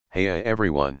Hey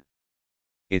everyone.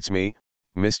 It's me,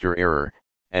 Mr. Error,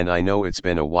 and I know it's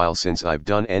been a while since I've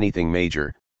done anything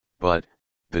major, but,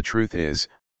 the truth is,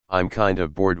 I'm kind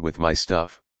of bored with my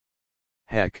stuff.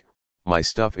 Heck, my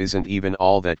stuff isn't even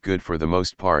all that good for the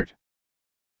most part.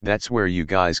 That's where you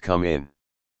guys come in.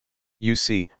 You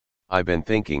see, I've been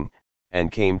thinking,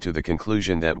 and came to the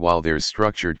conclusion that while there's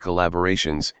structured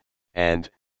collaborations, and,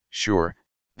 sure,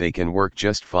 they can work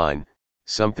just fine,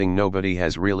 something nobody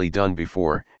has really done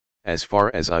before, as far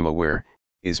as I'm aware,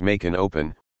 is make an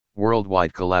open,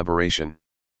 worldwide collaboration.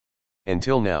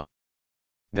 Until now.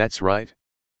 That's right.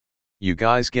 You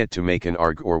guys get to make an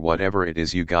ARG or whatever it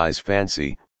is you guys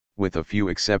fancy, with a few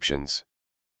exceptions.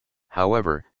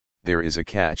 However, there is a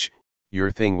catch, your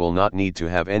thing will not need to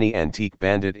have any Antique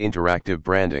Bandit interactive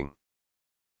branding.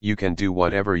 You can do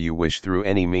whatever you wish through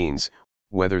any means,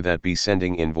 whether that be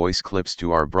sending in voice clips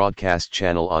to our broadcast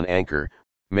channel on Anchor,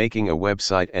 making a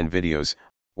website and videos,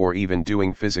 or even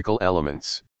doing physical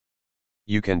elements.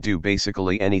 You can do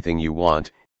basically anything you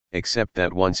want, except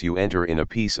that once you enter in a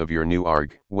piece of your new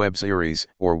ARG, web series,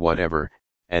 or whatever,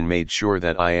 and made sure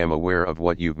that I am aware of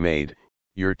what you've made,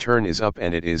 your turn is up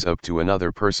and it is up to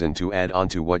another person to add on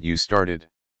to what you started.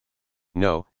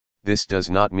 No, this does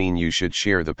not mean you should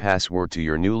share the password to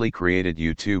your newly created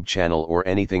YouTube channel or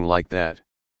anything like that.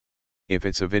 If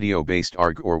it's a video-based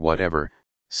ARG or whatever,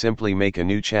 simply make a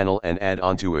new channel and add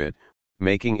onto it,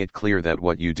 making it clear that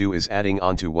what you do is adding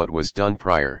onto what was done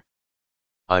prior.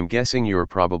 I'm guessing you're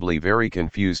probably very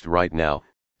confused right now,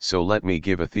 so let me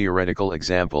give a theoretical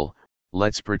example.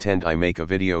 Let's pretend I make a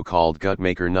video called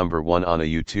Gutmaker number 1 on a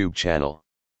YouTube channel.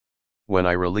 When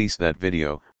I release that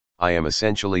video, I am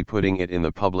essentially putting it in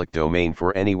the public domain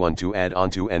for anyone to add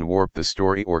onto and warp the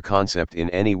story or concept in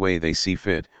any way they see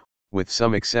fit, with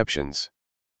some exceptions.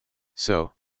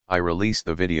 So, I release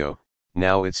the video,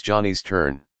 now it's Johnny's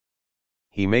turn.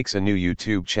 He makes a new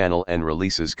YouTube channel and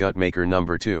releases Gutmaker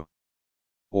number 2.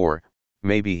 Or,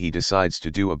 maybe he decides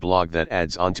to do a blog that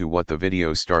adds onto what the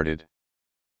video started.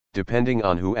 Depending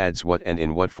on who adds what and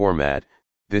in what format,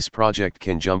 this project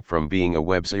can jump from being a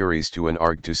web series to an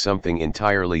ARG to something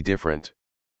entirely different.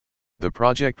 The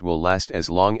project will last as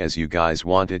long as you guys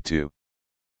want it to.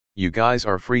 You guys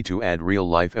are free to add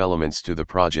real-life elements to the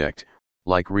project,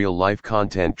 like real-life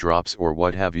content drops or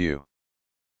what have you.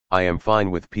 I am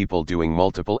fine with people doing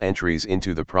multiple entries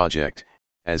into the project,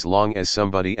 as long as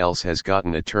somebody else has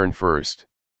gotten a turn first.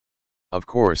 Of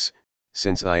course,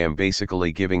 since I am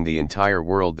basically giving the entire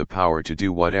world the power to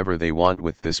do whatever they want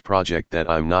with this project that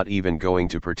I'm not even going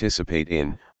to participate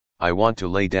in, I want to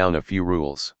lay down a few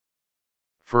rules.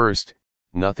 First,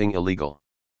 nothing illegal.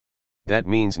 That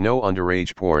means no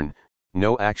underage porn,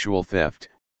 no actual theft,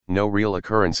 no real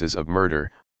occurrences of murder,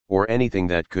 or anything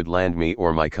that could land me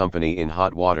or my company in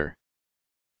hot water.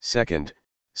 Second,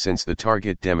 since the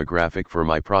target demographic for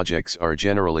my projects are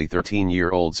generally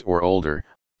 13-year-olds or older,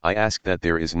 I ask that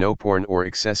there is no porn or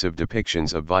excessive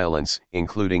depictions of violence,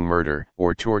 including murder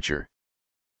or torture.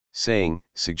 Saying,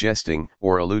 suggesting,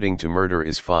 or alluding to murder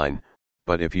is fine,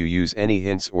 but if you use any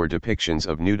hints or depictions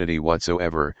of nudity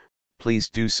whatsoever, please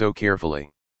do so carefully.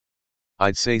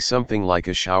 I'd say something like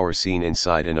a shower scene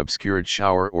inside an obscured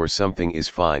shower or something is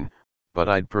fine, but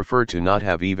I'd prefer to not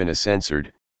have even a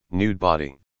censored, nude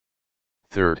body.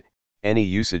 Third, any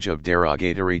usage of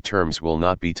derogatory terms will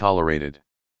not be tolerated.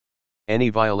 Any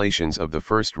violations of the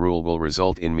first rule will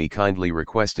result in me kindly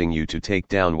requesting you to take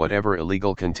down whatever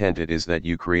illegal content it is that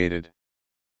you created.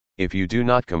 If you do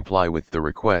not comply with the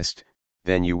request,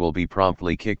 then you will be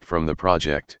promptly kicked from the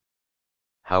project.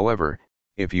 However,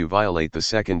 if you violate the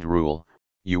second rule,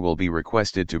 you will be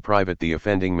requested to private the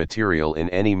offending material in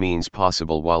any means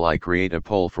possible while I create a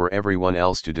poll for everyone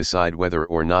else to decide whether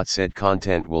or not said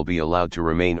content will be allowed to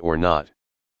remain or not.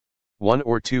 1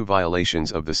 or 2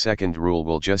 violations of the second rule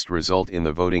will just result in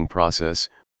the voting process,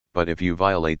 but if you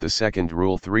violate the second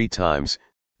rule 3 times,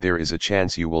 there is a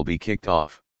chance you will be kicked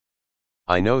off.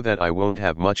 I know that I won't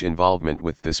have much involvement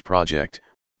with this project,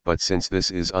 but since this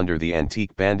is under the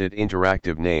Antique Bandit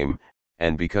Interactive name,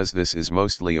 and because this is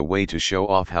mostly a way to show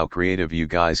off how creative you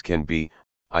guys can be,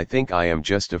 I think I am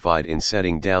justified in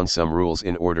setting down some rules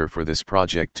in order for this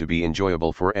project to be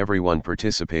enjoyable for everyone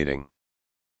participating.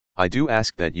 I do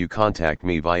ask that you contact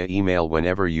me via email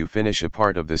whenever you finish a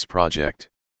part of this project.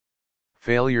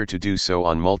 Failure to do so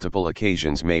on multiple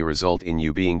occasions may result in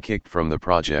you being kicked from the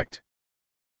project.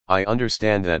 I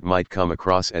understand that might come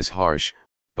across as harsh,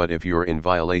 but if you're in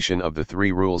violation of the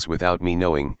 3 rules without me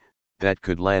knowing, that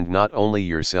could land not only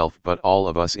yourself but all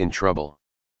of us in trouble.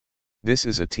 This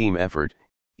is a team effort,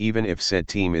 even if said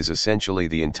team is essentially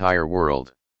the entire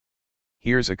world.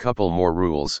 Here's a couple more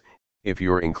rules, If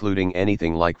you're including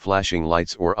anything like flashing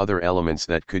lights or other elements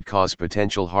that could cause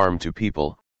potential harm to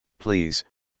people, please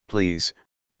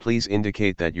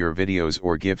indicate that your videos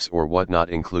or GIFs or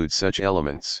whatnot include such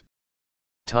elements.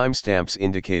 Timestamps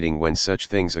indicating when such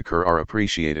things occur are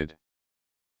appreciated.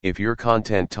 If your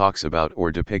content talks about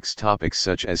or depicts topics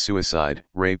such as suicide,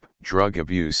 rape, drug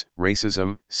abuse,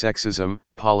 racism, sexism,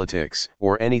 politics,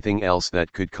 or anything else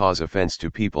that could cause offense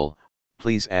to people,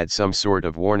 please add some sort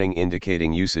of warning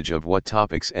indicating usage of what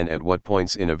topics and at what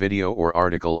points in a video or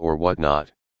article or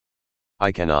whatnot.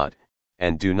 I cannot,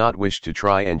 and do not wish to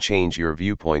try and change your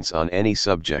viewpoints on any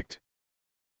subject.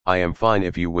 I am fine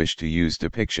if you wish to use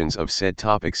depictions of said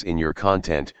topics in your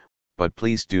content, but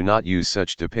please do not use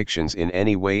such depictions in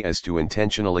any way as to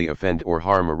intentionally offend or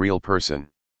harm a real person.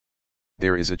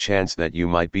 There is a chance that you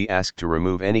might be asked to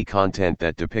remove any content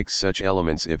that depicts such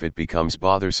elements if it becomes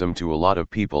bothersome to a lot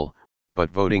of people, but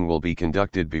voting will be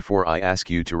conducted before I ask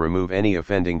you to remove any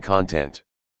offending content.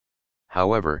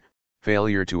 However,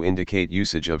 failure to indicate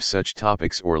usage of such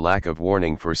topics or lack of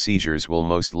warning for seizures will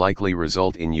most likely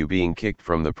result in you being kicked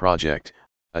from the project,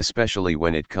 especially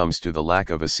when it comes to the lack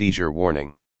of a seizure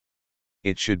warning.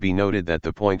 It should be noted that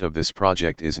the point of this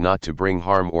project is not to bring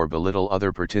harm or belittle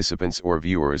other participants or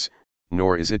viewers,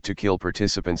 nor is it to kill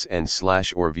participants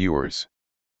and/or viewers.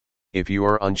 If you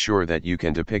are unsure that you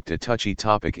can depict a touchy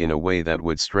topic in a way that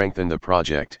would strengthen the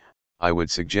project, I would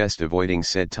suggest avoiding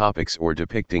said topics or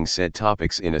depicting said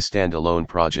topics in a standalone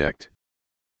project.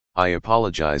 I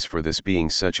apologize for this being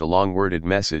such a long-worded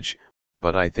message,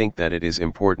 but I think that it is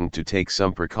important to take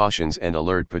some precautions and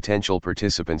alert potential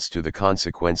participants to the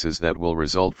consequences that will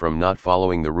result from not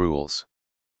following the rules.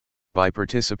 By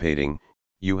participating,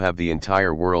 you have the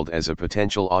entire world as a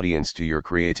potential audience to your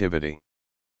creativity.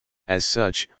 As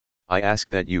such, I ask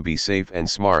that you be safe and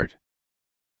smart.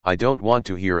 I don't want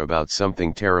to hear about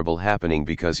something terrible happening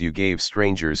because you gave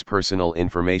strangers personal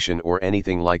information or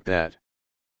anything like that.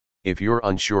 If you're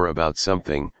unsure about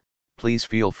something, please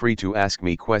feel free to ask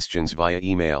me questions via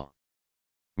email.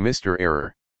 Mr.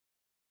 Error.